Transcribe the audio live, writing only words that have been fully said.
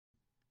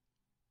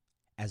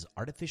As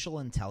artificial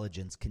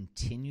intelligence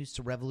continues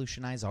to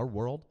revolutionize our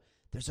world,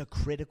 there's a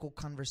critical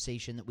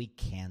conversation that we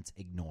can't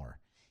ignore: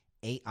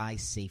 AI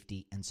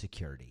safety and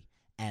security.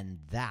 And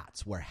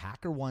that's where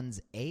HackerOne's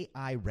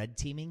AI red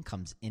teaming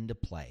comes into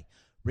play,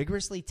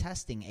 rigorously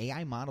testing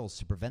AI models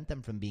to prevent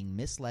them from being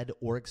misled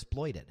or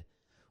exploited.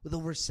 With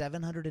over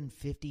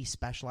 750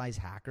 specialized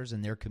hackers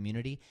in their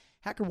community,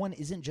 HackerOne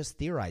isn't just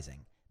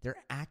theorizing.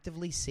 They're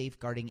actively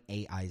safeguarding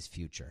AI's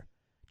future.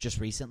 Just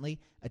recently,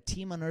 a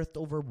team unearthed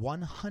over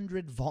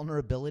 100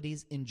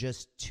 vulnerabilities in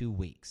just 2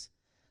 weeks.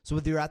 So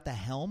whether you're at the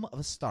helm of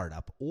a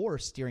startup or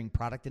steering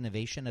product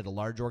innovation at a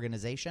large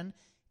organization,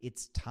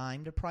 it's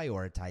time to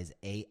prioritize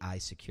AI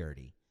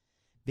security.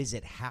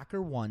 Visit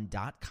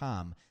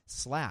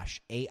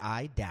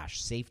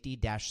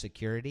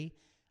hackerone.com/AI-safety-security.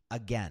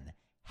 Again,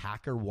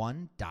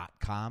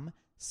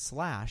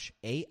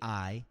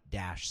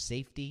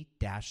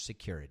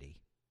 hackerone.com/AI-safety-security.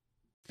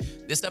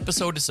 This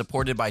episode is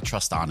supported by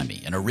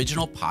Trustonomy, an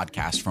original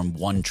podcast from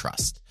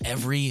OneTrust.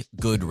 Every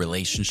good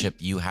relationship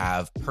you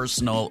have,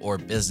 personal or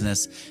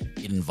business,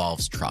 it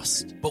involves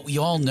trust. But we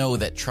all know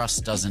that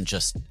trust doesn't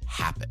just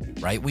happen,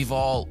 right? We've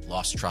all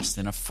lost trust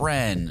in a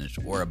friend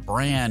or a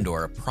brand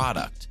or a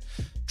product.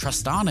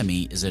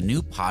 Trustonomy is a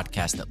new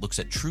podcast that looks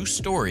at true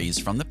stories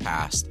from the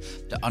past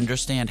to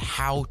understand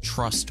how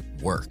trust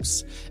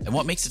works and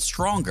what makes it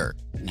stronger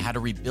and how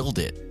to rebuild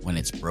it when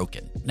it's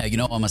broken. Now, you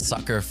know, I'm a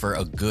sucker for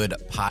a good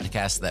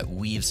podcast that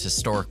weaves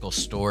historical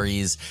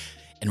stories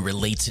and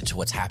relates it to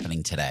what's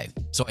happening today.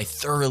 So I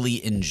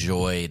thoroughly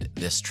enjoyed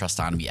this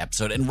Trustonomy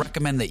episode and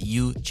recommend that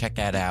you check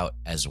that out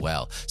as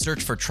well.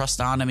 Search for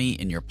Trustonomy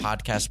in your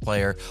podcast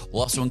player.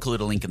 We'll also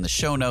include a link in the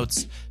show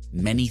notes.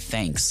 Many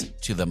thanks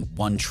to the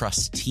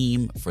OneTrust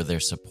team for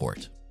their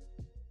support.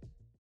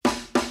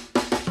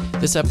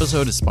 This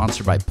episode is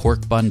sponsored by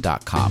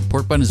PorkBun.com.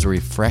 PorkBun is a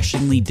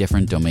refreshingly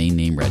different domain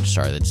name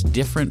registrar that's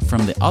different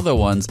from the other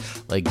ones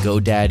like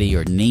GoDaddy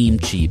or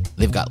Namecheap.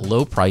 They've got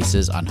low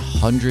prices on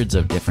hundreds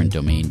of different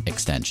domain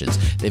extensions.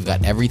 They've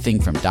got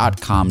everything from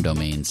 .com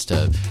domains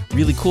to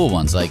really cool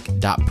ones like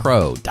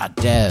 .pro,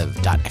 .dev,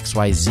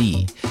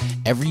 .xyz.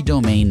 Every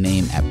domain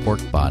name at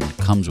PorkBun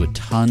comes with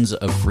tons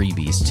of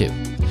freebies too,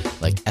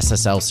 like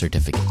SSL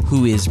certificate,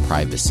 WHOIS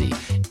privacy,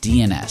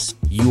 DNS,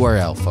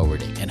 URL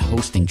forwarding, and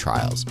hosting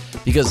trials.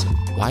 Because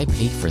why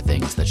pay for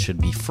things that should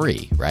be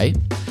free, right?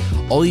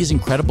 All these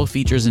incredible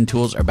features and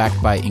tools are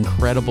backed by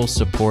incredible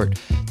support,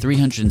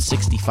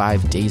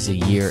 365 days a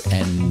year,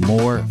 and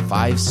more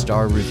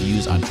 5-star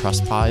reviews on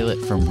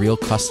Trustpilot from real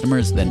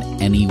customers than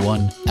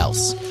anyone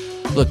else.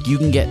 Look, you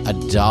can get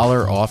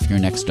 $1 off your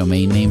next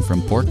domain name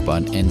from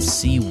PorkBun and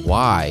see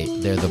why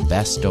they're the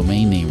best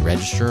domain name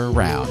registrar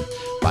around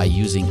by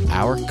using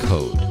our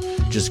code.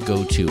 Just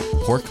go to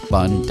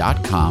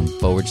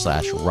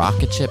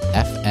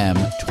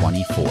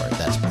porkbun.com/RocketShipFM24.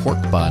 That's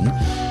PorkBun,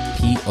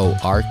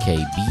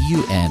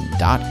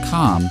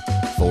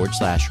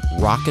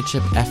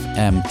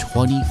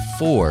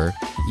 PorkBun.com/RocketShipFM24.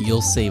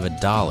 You'll save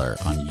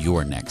 $1 on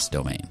your next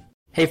domain.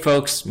 Hey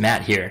folks,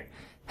 Matt here.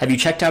 Have you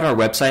checked out our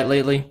website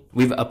lately?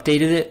 We've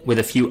updated it with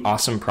a few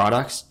awesome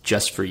products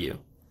just for you.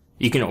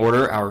 You can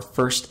order our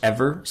first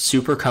ever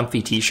super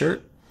comfy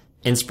t-shirt,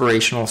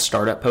 inspirational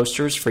startup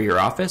posters for your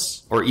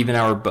office, or even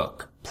our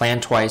book,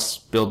 Plan Twice,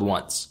 Build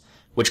Once,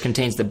 which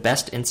contains the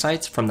best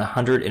insights from the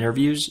 100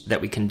 interviews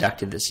that we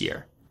conducted this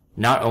year.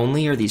 Not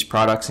only are these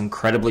products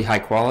incredibly high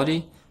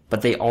quality,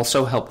 but they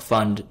also help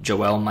fund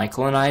Joelle,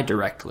 Michael, and I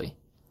directly.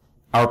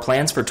 Our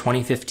plans for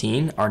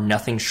 2015 are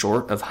nothing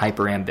short of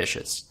hyper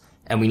ambitious,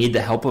 and we need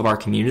the help of our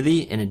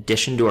community in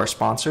addition to our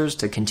sponsors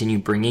to continue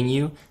bringing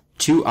you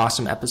 2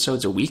 awesome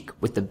episodes a week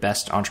with the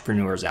best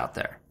entrepreneurs out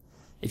there.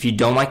 If you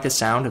don't like the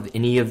sound of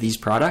any of these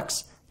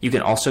products, you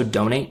can also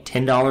donate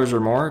 $10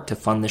 or more to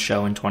fund the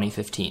show in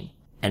 2015,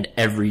 and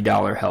every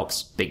dollar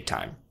helps big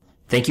time.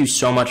 Thank you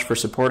so much for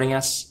supporting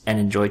us, and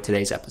enjoy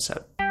today's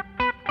episode.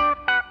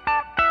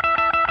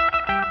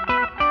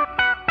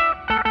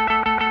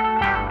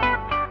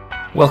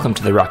 Welcome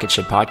to the Rocket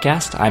Ship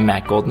Podcast. I'm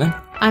Matt Goldman.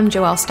 I'm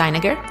Joelle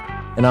Steiniger.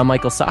 And I'm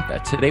Michael Saka.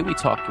 Today we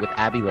talked with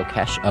Abby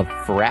Lokesh of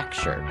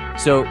Fracture.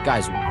 So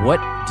guys, what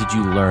did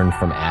you learn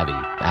from Abby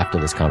after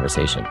this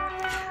conversation?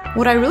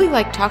 What I really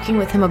like talking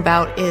with him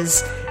about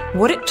is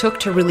what it took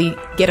to really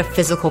get a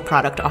physical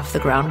product off the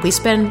ground. We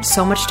spend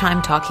so much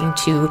time talking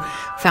to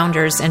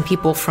founders and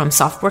people from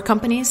software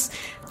companies,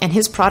 and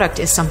his product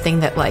is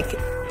something that, like,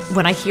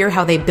 when I hear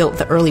how they built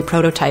the early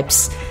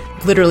prototypes,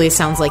 literally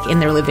sounds like in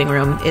their living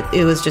room.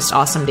 It was just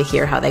awesome to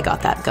hear how they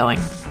got that going.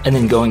 And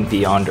then going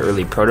beyond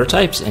early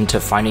prototypes into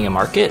finding a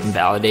market and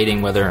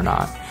validating whether or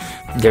not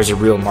there's a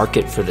real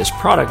market for this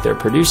product they're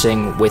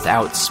producing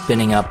without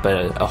spinning up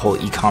a whole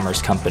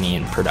e-commerce company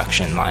and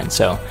production line.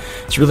 So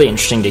it's really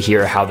interesting to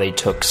hear how they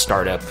took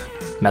startup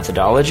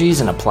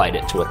methodologies and applied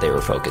it to what they were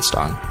focused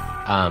on.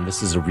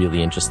 This is a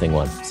really interesting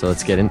one, so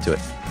let's get into it.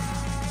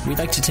 We'd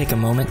like to take a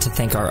moment to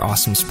thank our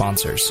awesome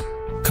sponsors.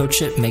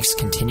 CodeShip makes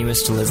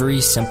continuous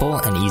delivery simple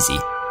and easy.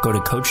 Go to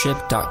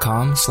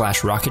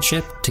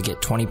codeship.com/rocketship to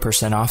get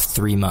 20% off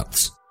 3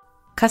 months.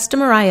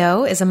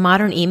 Customer.io is a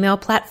modern email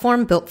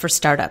platform built for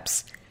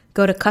startups.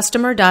 Go to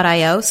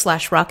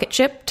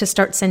customer.io/rocketship to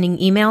start sending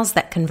emails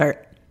that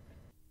convert.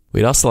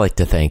 We'd also like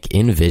to thank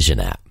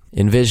InVision app.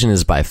 InVision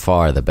is by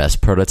far the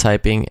best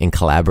prototyping and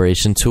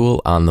collaboration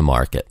tool on the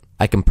market.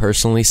 I can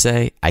personally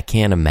say I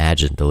can't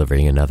imagine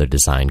delivering another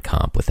design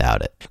comp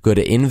without it. Go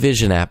to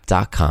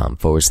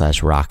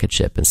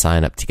invisionapp.com/rocketship and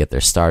sign up to get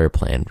their starter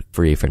plan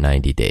free for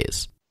 90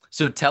 days.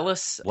 So tell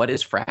us, what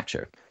is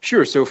Fracture?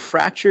 Sure. So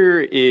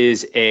Fracture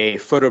is a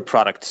photo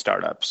product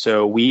startup.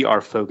 So we are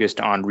focused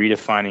on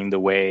redefining the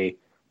way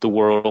the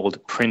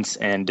world prints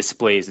and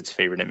displays its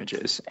favorite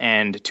images.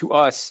 And to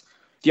us,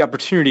 the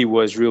opportunity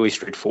was really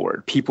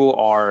straightforward. People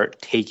are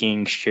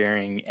taking,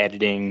 sharing,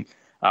 editing,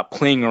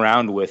 playing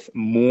around with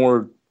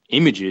more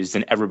images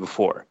than ever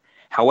before.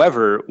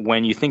 However,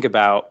 when you think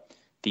about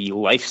the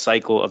life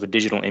cycle of a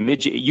digital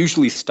image, it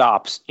usually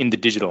stops in the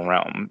digital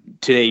realm.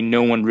 Today,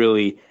 no one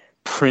really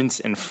prints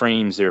and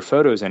frames their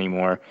photos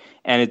anymore,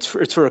 and it's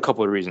for a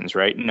couple of reasons,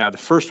 right? Now, the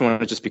first one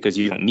is just because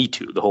you don't need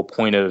to. The whole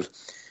point of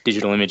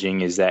digital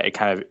imaging is that it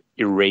kind of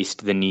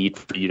erased the need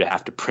for you to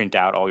have to print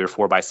out all your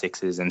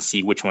 4x6s and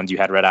see which ones you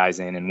had red eyes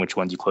in and which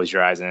ones you closed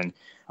your eyes in.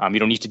 You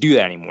don't need to do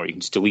that anymore. You can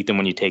just delete them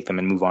when you take them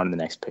and move on to the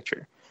next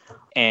picture.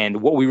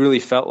 And what we really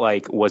felt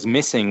like was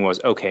missing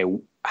was, okay,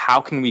 how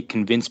can we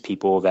convince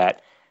people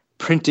that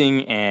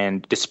printing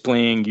and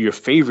displaying your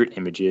favorite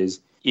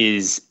images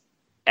is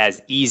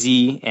as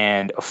easy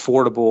and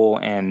affordable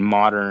and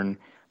modern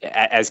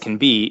as can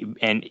be,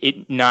 and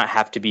it not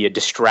have to be a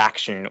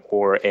distraction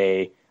or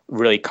a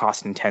really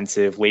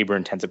cost-intensive,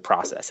 labor-intensive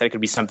process. That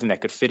could be something that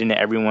could fit into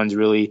everyone's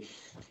really,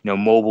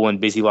 mobile and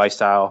busy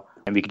lifestyle,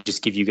 and we could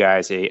just give you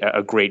guys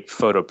a great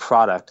photo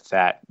product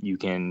that you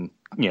can,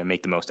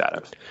 make the most out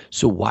of.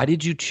 So why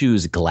did you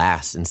choose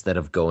glass instead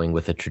of going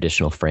with a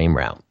traditional frame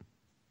route?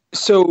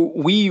 So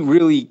we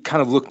really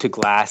kind of look to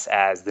glass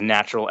as the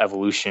natural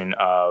evolution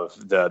of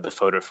the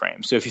photo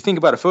frame. So if you think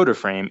about a photo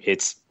frame,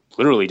 it's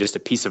literally just a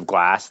piece of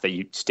glass that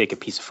you stick a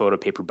piece of photo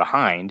paper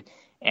behind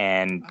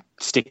and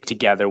stick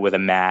together with a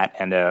mat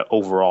and a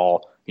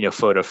overall,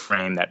 photo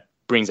frame that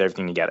brings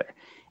everything together.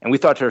 And we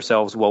thought to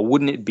ourselves, well,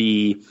 wouldn't it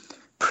be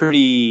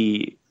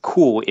pretty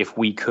cool if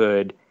we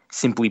could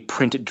simply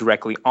print it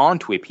directly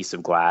onto a piece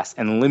of glass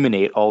and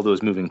eliminate all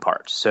those moving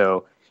parts?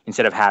 So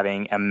instead of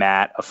having a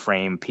mat, a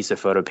frame, piece of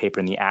photo paper,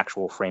 and the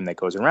actual frame that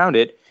goes around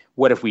it,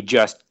 what if we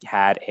just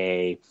had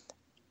a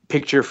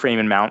picture frame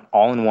and mount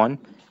all in one,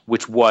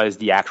 which was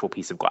the actual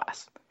piece of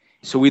glass?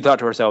 So we thought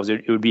to ourselves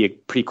it would be a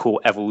pretty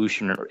cool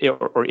evolution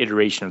or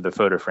iteration of the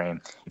photo frame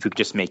if we could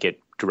just make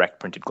it direct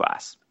printed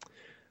glass.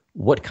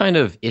 What kind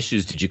of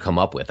issues did you come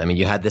up with? I mean,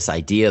 you had this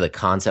idea, the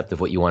concept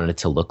of what you wanted it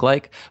to look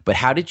like, but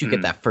how did you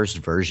get that first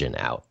version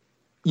out?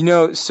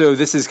 So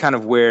this is kind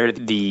of where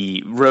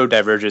the road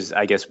diverges,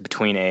 I guess,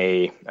 between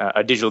a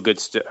digital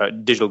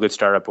goods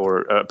startup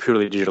or a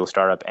purely digital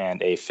startup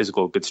and a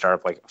physical goods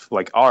startup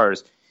like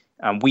ours.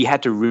 We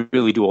had to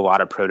really do a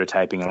lot of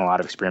prototyping and a lot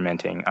of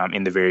experimenting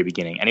in the very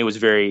beginning, and it was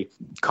very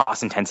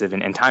cost intensive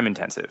and time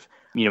intensive.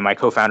 My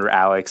co-founder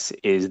Alex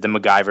is the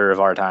MacGyver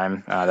of our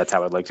time. That's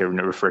how I'd like to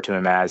refer to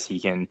him as. He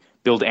can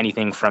build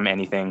anything from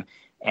anything.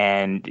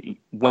 And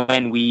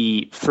when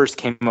we first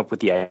came up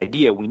with the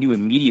idea, we knew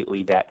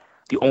immediately that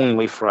the only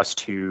way for us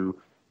to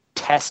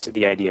test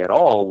the idea at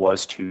all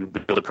was to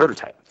build a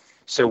prototype.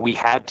 So we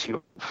had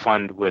to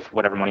fund with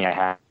whatever money I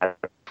had.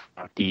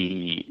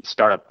 The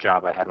startup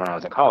job I had when I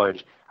was in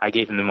college, I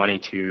gave him the money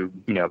to,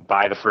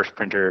 buy the first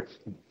printer,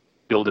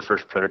 build the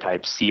first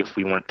prototype, see if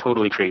we weren't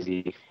totally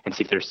crazy, and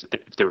see if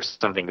there was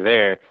something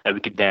there that we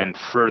could then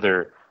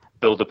further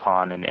build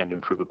upon and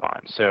improve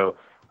upon. So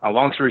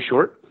long story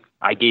short,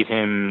 I gave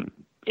him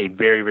a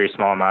very, very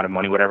small amount of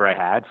money, whatever I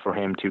had, for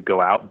him to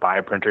go out, buy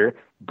a printer,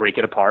 break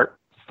it apart,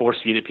 force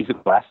feed a piece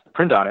of glass,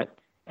 print on it,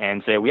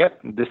 and say, well, yeah,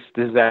 this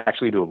is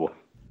actually doable.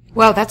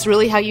 Wow, that's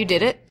really how you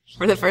did it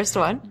for the first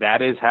one?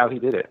 That is how he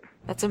did it.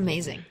 That's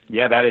amazing.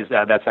 Yeah,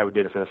 that's how we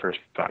did it for the first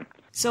one.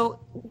 So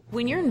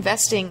when you're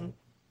investing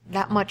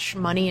that much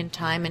money and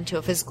time into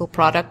a physical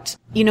product,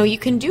 you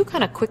can do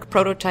kind of quick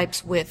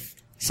prototypes with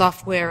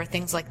software or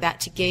things like that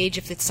to gauge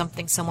if it's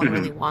something someone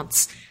really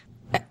wants.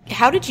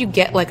 How did you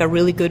get like a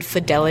really good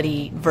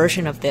fidelity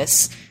version of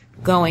this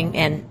going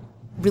and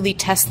really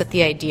test that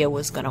the idea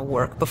was going to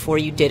work before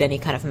you did any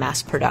kind of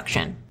mass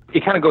production?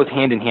 It kind of goes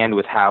hand in hand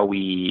with how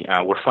we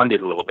were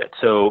funded a little bit.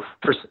 So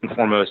first and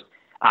foremost,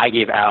 I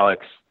gave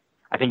Alex,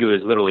 I think it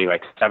was literally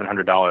like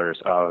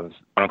 $700 of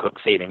quote-unquote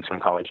savings from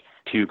college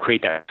to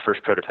create that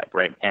first prototype,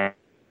 right? And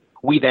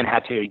we then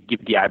had to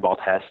give the eyeball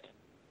test,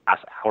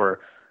 our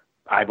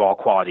eyeball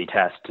quality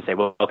test to say,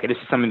 well, okay, this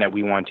is something that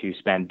we want to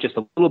spend just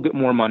a little bit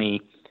more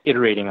money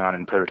iterating on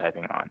and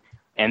prototyping on.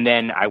 And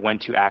then I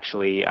went to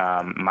actually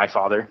my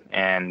father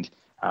and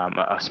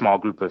a small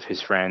group of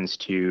his friends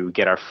to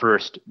get our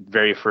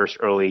very first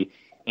early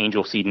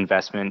angel seed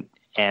investment.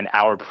 And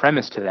our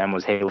premise to them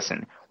was, hey,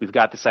 listen, we've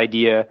got this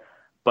idea,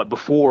 but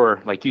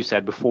before, like you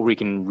said, before we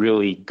can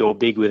really go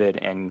big with it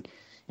and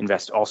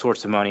invest all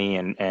sorts of money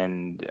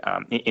and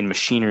in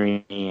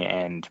machinery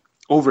and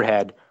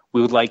overhead,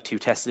 we would like to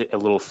test it a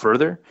little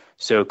further.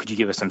 So could you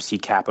give us some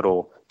seed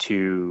capital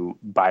to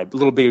buy a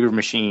little bigger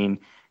machine,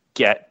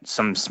 get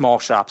some small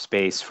shop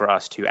space for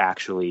us to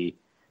actually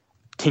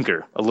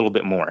tinker a little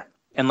bit more?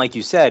 And like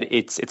you said,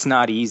 it's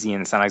not easy,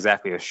 and it's not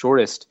exactly the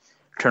shortest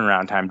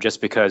turnaround time,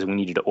 just because we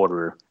needed to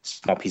order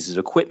small pieces of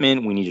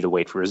equipment, we needed to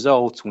wait for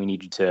results, we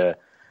needed to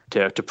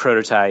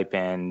prototype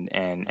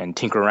and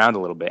tinker around a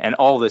little bit. And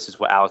all this is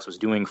what Alex was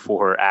doing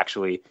for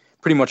actually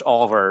pretty much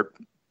all of our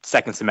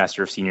second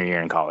semester of senior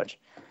year in college.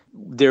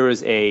 There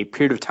was a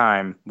period of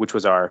time, which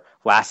was our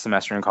last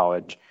semester in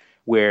college,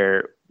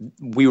 where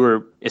we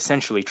were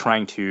essentially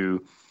trying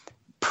to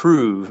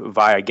prove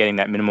via getting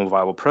that minimum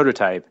viable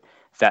prototype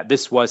that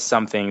this was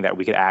something that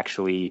we could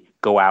actually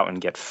go out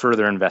and get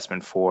further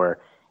investment for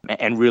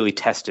and really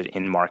test it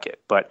in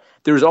market. But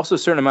there was also a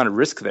certain amount of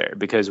risk there,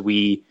 because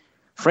we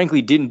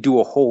frankly didn't do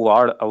a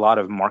lot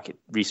of market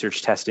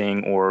research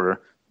testing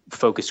or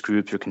focus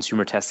groups or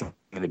consumer testing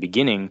in the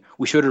beginning.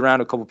 We showed it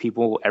around a couple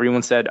people.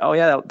 Everyone said, "Oh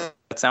yeah,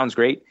 that sounds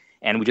great,"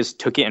 and we just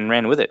took it and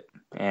ran with it.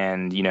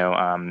 And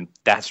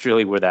that's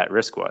really where that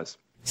risk was.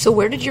 So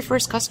where did your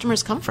first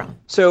customers come from?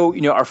 So,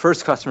 our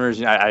first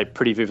customers, I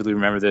pretty vividly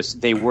remember this.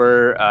 They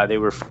were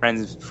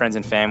friends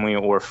and family,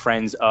 or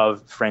friends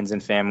of friends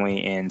and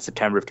family in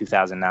September of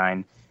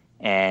 2009.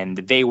 And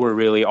they were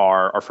really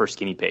our first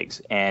guinea pigs.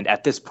 And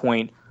at this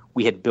point,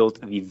 we had built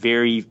the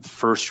very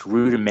first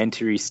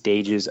rudimentary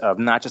stages of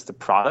not just the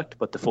product,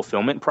 but the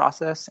fulfillment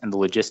process and the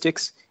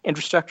logistics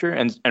infrastructure.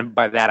 And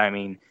by that, I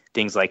mean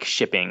things like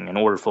shipping and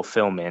order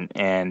fulfillment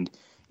and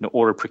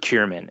order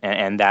procurement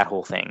and that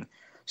whole thing.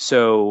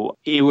 So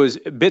it was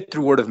a bit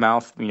through word of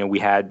mouth. We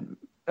had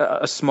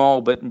a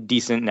small but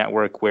decent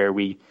network where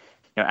we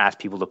asked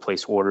people to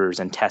place orders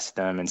and test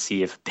them and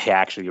see if they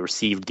actually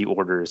received the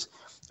orders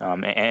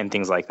and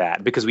things like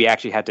that. Because we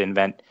actually had to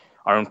invent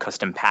our own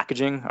custom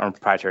packaging, our own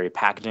proprietary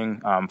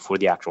packaging for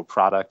the actual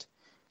product.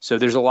 So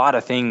there's a lot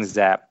of things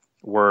that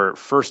were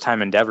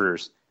first-time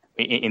endeavors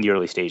in the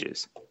early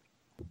stages.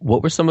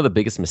 What were some of the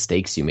biggest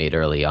mistakes you made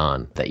early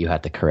on that you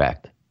had to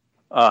correct?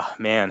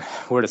 Man,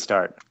 where to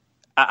start?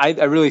 I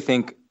really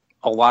think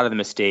a lot of the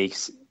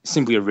mistakes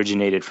simply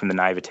originated from the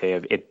naivete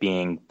of it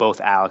being both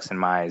Alex and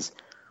Mai's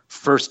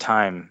first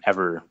time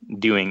ever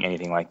doing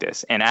anything like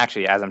this. And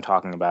actually, as I'm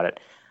talking about it,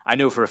 I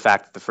know for a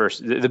fact that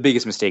the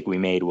biggest mistake we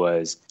made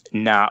was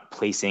not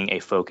placing a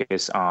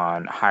focus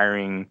on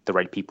hiring the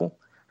right people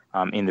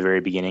in the very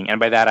beginning. And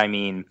by that, I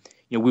mean,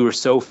 we were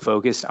so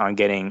focused on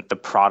getting the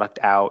product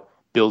out,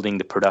 building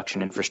the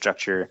production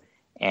infrastructure,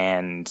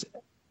 and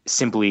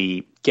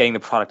simply getting the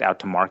product out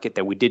to market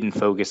that we didn't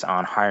focus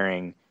on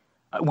hiring.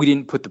 We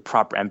didn't put the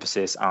proper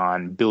emphasis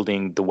on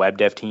building the web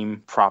dev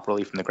team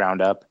properly from the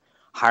ground up,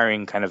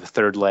 hiring kind of a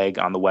third leg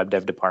on the web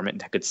dev department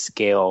that could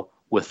scale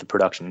with the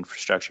production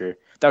infrastructure.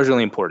 That was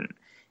really important.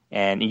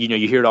 And,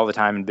 you hear it all the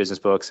time in business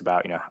books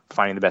about,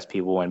 finding the best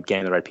people and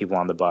getting the right people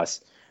on the bus.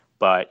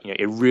 But,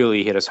 it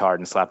really hit us hard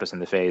and slapped us in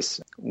the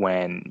face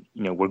when,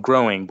 we're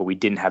growing, but we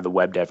didn't have the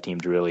web dev team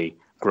to really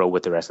grow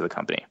with the rest of the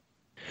company.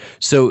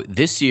 So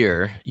this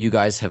year, you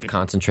guys have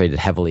concentrated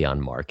heavily on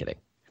marketing.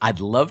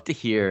 I'd love to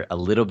hear a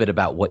little bit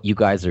about what you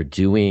guys are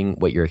doing,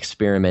 what you're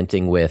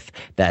experimenting with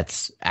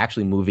that's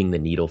actually moving the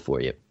needle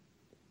for you.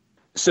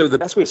 So the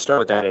best way to start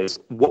with that is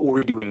what were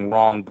we doing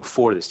wrong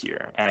before this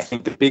year? And I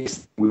think the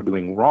biggest thing we were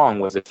doing wrong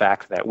was the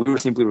fact that we were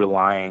simply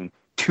relying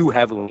too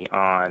heavily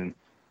on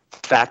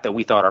the fact that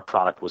we thought our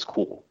product was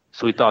cool.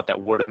 So we thought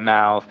that word of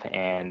mouth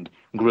and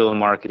guerrilla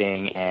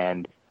marketing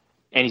and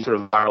any sort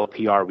of viral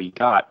PR we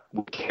got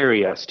would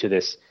carry us to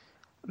this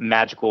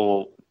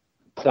magical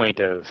point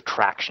of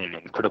traction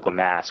and critical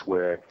mass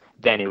where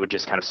then it would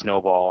just kind of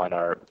snowball and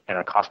our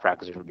cost per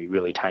acquisition would be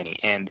really tiny.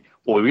 And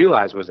what we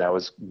realized was that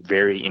was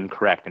very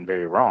incorrect and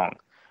very wrong.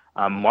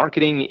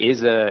 Marketing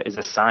is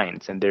a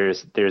science, and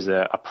there's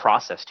a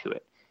process to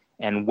it.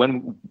 And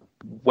when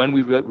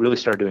we really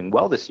started doing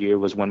well this year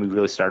was when we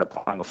really started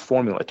applying a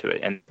formula to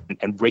it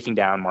and breaking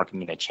down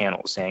marketing into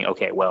channels, saying,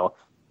 okay, well,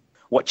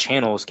 what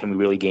channels can we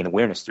really gain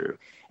awareness through?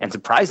 And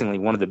surprisingly,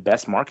 one of the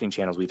best marketing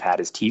channels we've had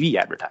is TV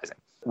advertising.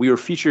 We were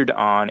featured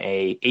on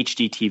a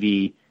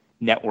HDTV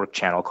network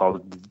channel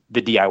called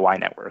the DIY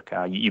Network.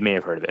 You may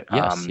have heard of it.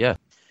 Yes, yeah.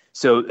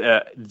 So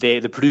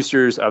the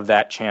producers of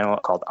that channel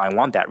called I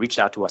Want That reached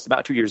out to us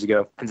about 2 years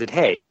ago and said,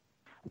 hey,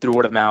 through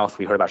word of mouth,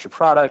 we heard about your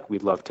product.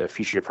 We'd love to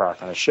feature your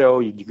product on the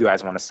show. You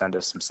guys want to send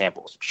us some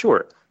samples?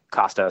 Sure.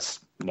 Cost us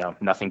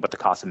nothing but the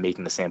cost of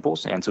making the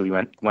samples. And so we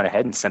went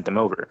ahead and sent them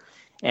over.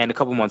 And a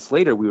couple months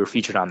later, we were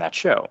featured on that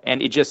show.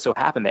 And it just so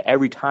happened that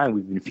every time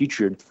we've been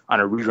featured on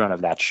a rerun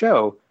of that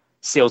show,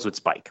 sales would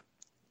spike.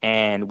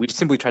 And we just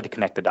simply tried to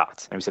connect the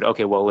dots. And we said,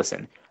 okay, well,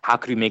 listen, how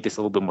could we make this a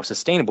little bit more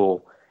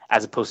sustainable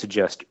as opposed to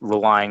just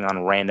relying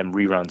on random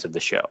reruns of the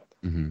show?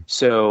 Mm-hmm.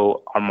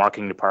 So our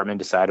marketing department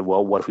decided,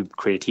 well, what if we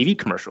create a TV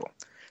commercial?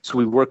 So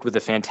we worked with a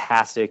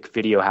fantastic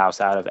video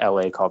house out of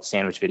LA called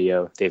Sandwich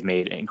Video. They've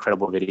made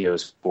incredible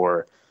videos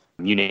for,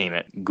 you name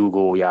it,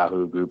 Google,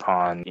 Yahoo,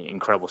 Groupon,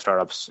 incredible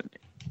startups,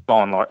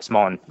 small and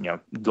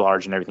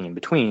large and everything in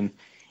between.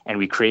 And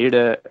we created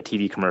a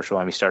TV commercial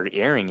and we started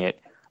airing it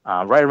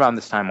right around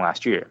this time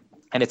last year.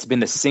 And it's been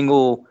the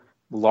single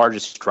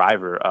largest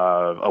driver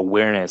of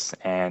awareness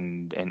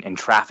and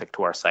traffic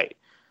to our site.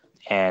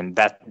 And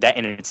that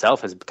in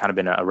itself has kind of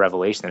been a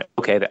revelation that,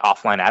 okay, the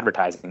offline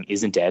advertising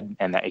isn't dead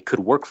and that it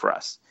could work for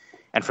us.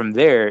 And from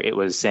there, it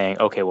was saying,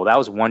 okay, well, that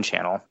was one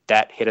channel.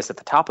 That hit us at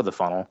the top of the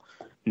funnel.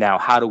 Now,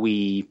 how do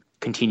we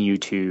continue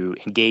to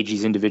engage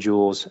these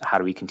individuals? How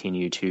do we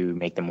continue to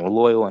make them more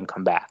loyal and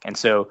come back? And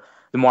so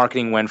the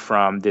marketing went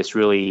from this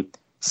really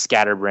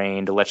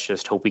scatterbrained, let's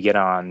just hope we get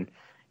on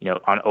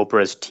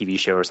Oprah's TV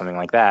show or something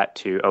like that,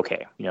 to,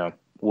 okay,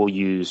 we'll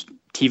use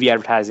TV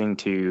advertising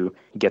to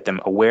get them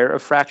aware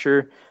of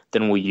fracture.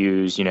 Then we'll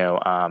use,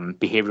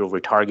 behavioral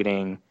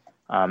retargeting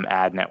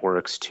ad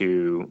networks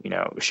to,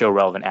 show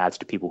relevant ads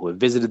to people who have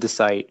visited the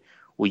site.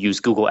 We'll use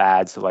Google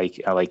Ads,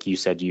 like you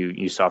said,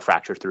 you saw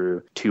fracture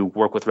through, to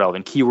work with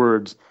relevant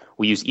keywords.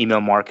 We use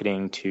email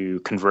marketing to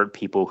convert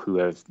people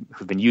who've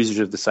been users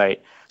of the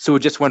site. So it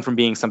just went from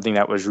being something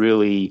that was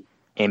really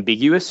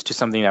ambiguous to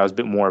something that was a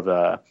bit more of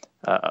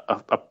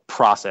a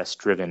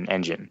process-driven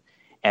engine.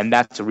 And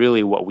that's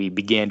really what we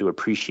began to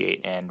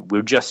appreciate. And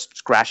we're just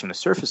scratching the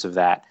surface of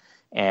that,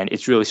 and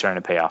it's really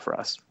starting to pay off for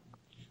us.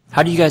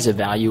 How do you guys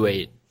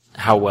evaluate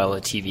how well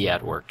a TV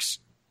ad works?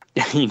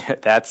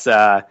 That's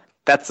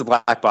the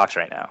black box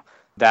right now.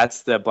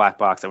 That's the black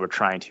box that we're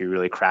trying to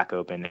really crack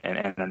open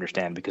and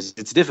understand, because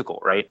it's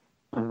difficult, right?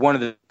 One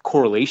of the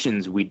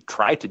correlations we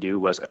tried to do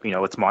was,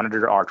 let's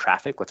monitor our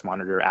traffic, let's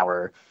monitor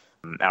our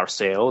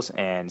sales,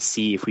 and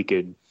see if we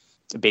could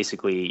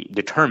basically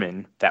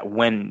determine that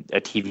when a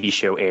TV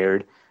show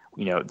aired,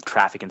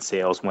 traffic and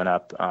sales went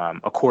up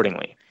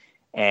accordingly.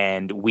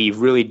 And we've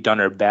really done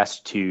our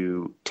best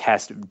to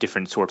test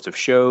different sorts of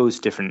shows,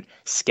 different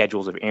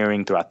schedules of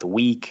airing throughout the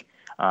week.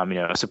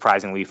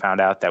 Surprisingly, we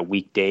found out that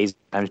weekdays are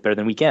sometimes better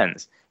than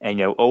weekends.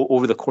 And,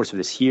 over the course of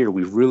this year,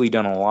 we've really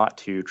done a lot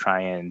to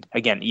try and,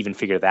 again, even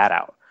figure that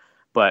out.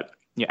 But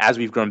as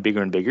we've grown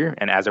bigger and bigger,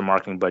 and as our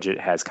marketing budget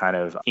has kind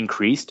of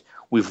increased,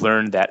 we've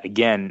learned that,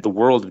 again, the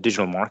world of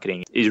digital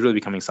marketing is really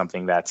becoming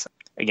something that's,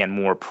 again,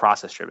 more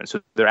process-driven.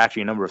 So there are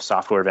actually a number of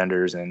software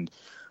vendors and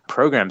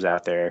programs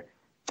out there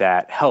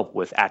that help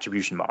with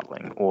attribution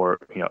modeling, or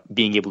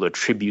being able to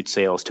attribute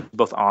sales to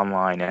both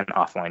online and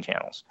offline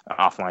channels.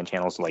 Offline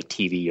channels like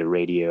TV or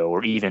radio,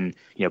 or even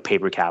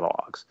paper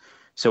catalogs.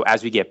 So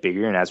as we get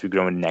bigger and as we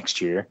grow into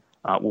next year,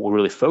 what we're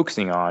really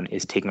focusing on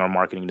is taking our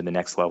marketing to the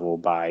next level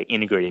by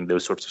integrating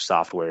those sorts of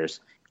softwares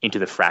into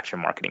the Fracture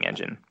marketing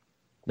engine.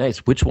 Nice.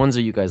 Which ones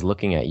are you guys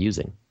looking at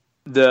using?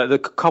 The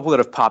couple that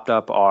have popped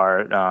up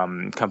are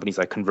companies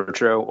like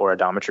Convertro or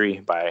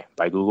Odometry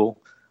by Google.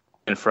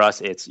 And for us,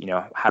 it's,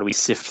 how do we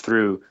sift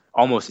through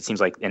almost, it seems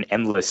like, an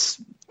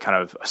endless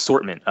kind of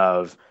assortment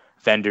of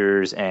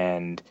vendors,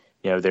 and,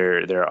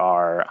 there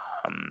are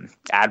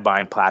ad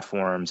buying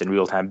platforms and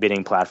real-time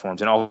bidding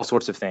platforms and all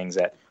sorts of things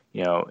that,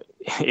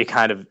 it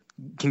kind of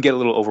can get a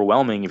little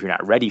overwhelming if you're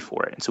not ready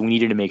for it. And so we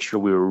needed to make sure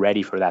we were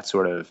ready for that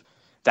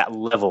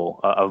level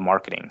of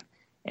marketing.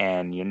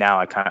 And now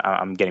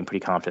I'm getting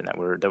pretty confident that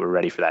we're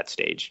ready for that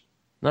stage.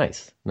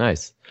 Nice.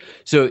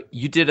 So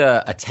you did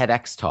a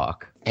TEDx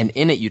talk, and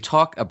in it you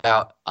talk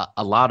about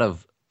a lot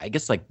of, I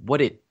guess, like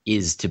what it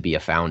is to be a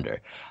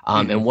founder.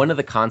 And one of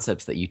the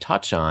concepts that you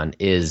touch on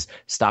is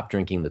stop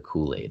drinking the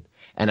Kool-Aid.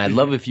 And I'd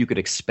love if you could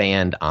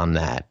expand on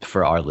that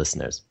for our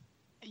listeners.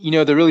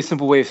 The really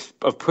simple way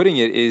of putting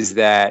it is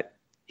that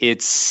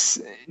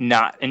it's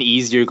not an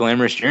easy or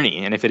glamorous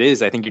journey. And if it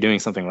is, I think you're doing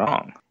something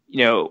wrong.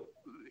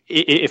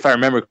 If I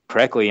remember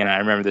correctly, and I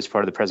remember this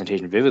part of the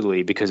presentation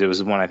vividly because it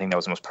was one I think that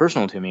was most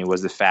personal to me,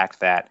 was the fact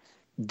that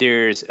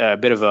there's a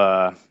bit of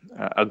a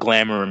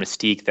glamour or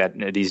mystique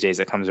that these days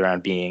that comes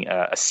around being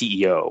a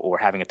CEO, or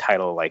having a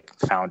title like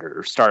founder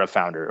or startup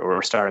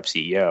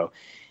CEO.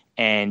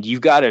 And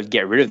you've got to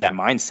get rid of that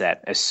mindset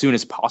as soon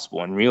as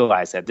possible and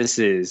realize that this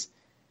is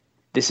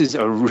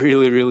a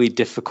really, really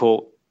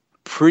difficult,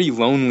 pretty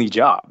lonely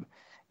job.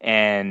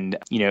 And,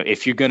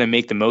 if you're going to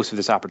make the most of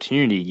this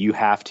opportunity, you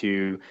have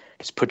to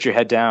just put your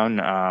head down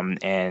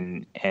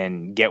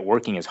and get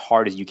working as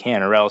hard as you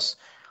can, or else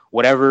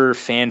whatever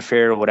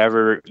fanfare,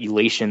 whatever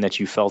elation that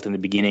you felt in the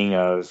beginning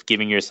of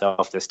giving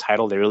yourself this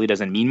title that really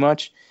doesn't mean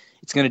much,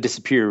 it's going to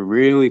disappear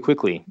really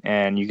quickly,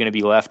 and you're going to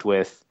be left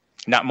with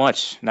not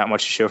much to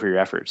show for your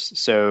efforts.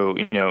 So,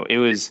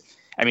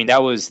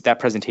 that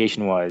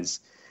presentation was,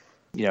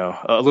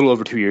 a little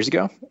over 2 years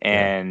ago.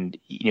 And,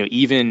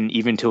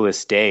 even till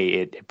this day,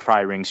 it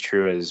probably rings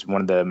true as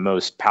one of the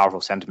most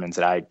powerful sentiments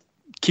that I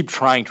keep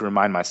trying to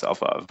remind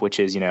myself of, which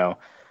is,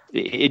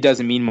 it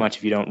doesn't mean much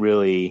if you don't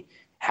really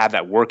have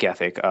that work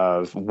ethic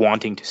of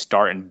wanting to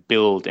start and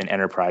build an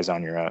enterprise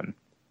on your own.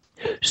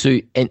 So,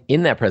 and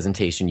in that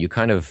presentation, you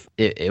kind of,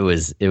 it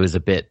was a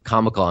bit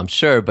comical, I'm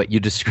sure, but you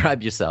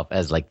described yourself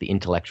as like the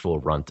intellectual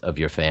runt of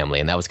your family.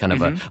 And that was kind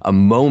of a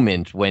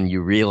moment when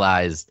you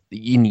realized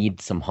you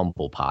need some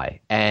humble pie.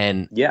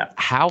 And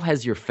how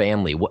has your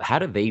family, how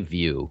do they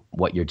view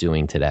what you're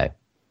doing today?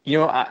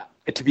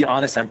 To be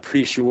honest, I'm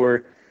pretty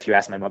sure If you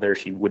ask my mother,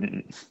 she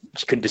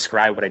couldn't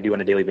describe what I do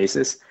on a daily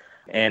basis.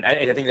 And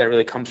I think that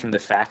really comes from the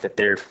fact that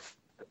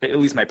at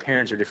least my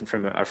parents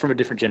are from a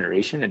different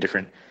generation and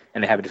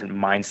they have a different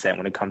mindset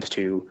when it comes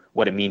to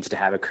what it means to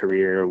have a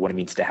career or what it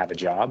means to have a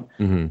job.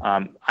 Mm-hmm.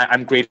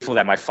 I'm grateful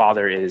that my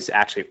father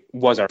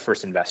was our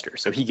first investor,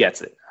 so he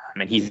gets it. I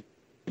mean, he's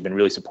been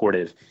really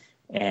supportive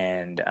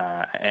and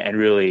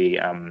really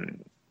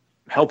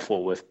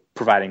helpful with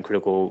providing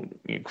critical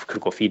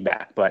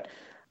feedback. But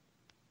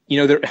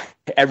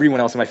everyone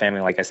else in my family,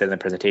 like I said in the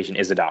presentation,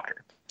 is a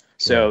doctor.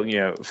 So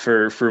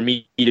for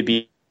me to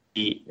be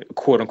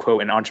quote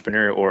unquote an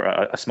entrepreneur or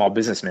a small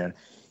businessman,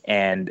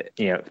 and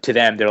to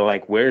them they're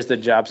like, where's the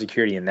job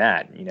security in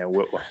that?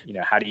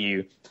 How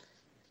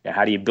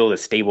do you build a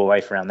stable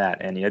life around that?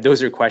 And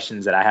those are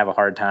questions that I have a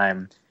hard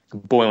time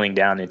boiling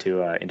down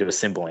into a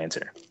simple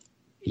answer.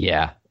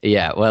 Yeah.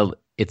 Well,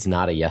 it's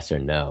not a yes or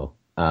no.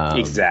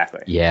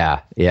 Exactly.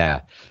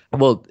 Yeah.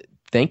 Well,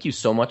 thank you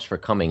so much for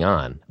coming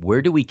on.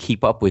 Where do we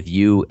keep up with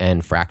you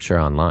and Fracture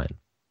online?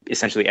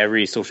 Essentially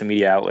every social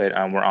media outlet.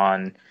 We're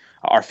on.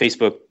 Our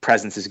Facebook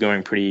presence is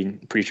going pretty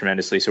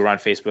tremendously. So we're on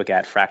Facebook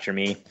at Fracture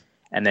Me,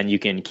 and then you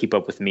can keep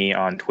up with me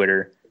on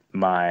Twitter.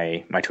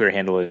 My Twitter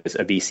handle is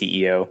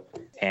AbiCEO,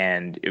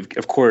 and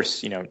of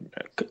course,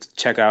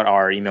 check out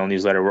our email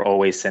newsletter. We're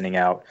always sending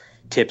out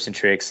tips and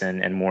tricks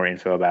and more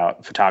info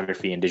about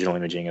photography and digital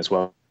imaging as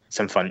well.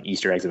 Some fun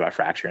Easter eggs about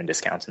Fracture and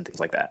discounts and things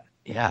like that.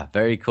 Yeah,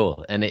 very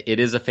cool. And it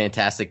is a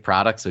fantastic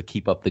product, so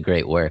keep up the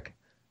great work.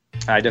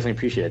 I definitely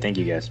appreciate it. Thank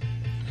you, guys.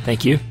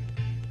 Thank you.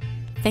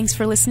 Thanks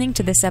for listening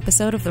to this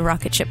episode of the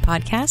Rocket Ship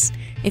Podcast.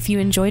 If you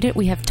enjoyed it,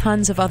 we have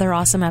tons of other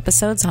awesome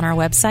episodes on our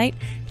website.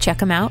 Check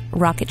them out,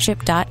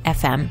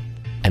 rocketship.fm.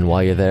 And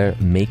while you're there,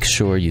 make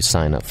sure you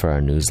sign up for our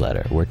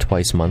newsletter. We're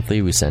twice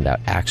monthly. We send out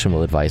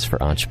actionable advice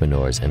for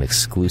entrepreneurs and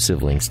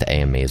exclusive links to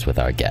AMAs with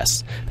our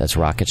guests. That's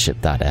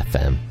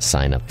rocketship.fm.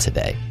 Sign up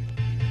today.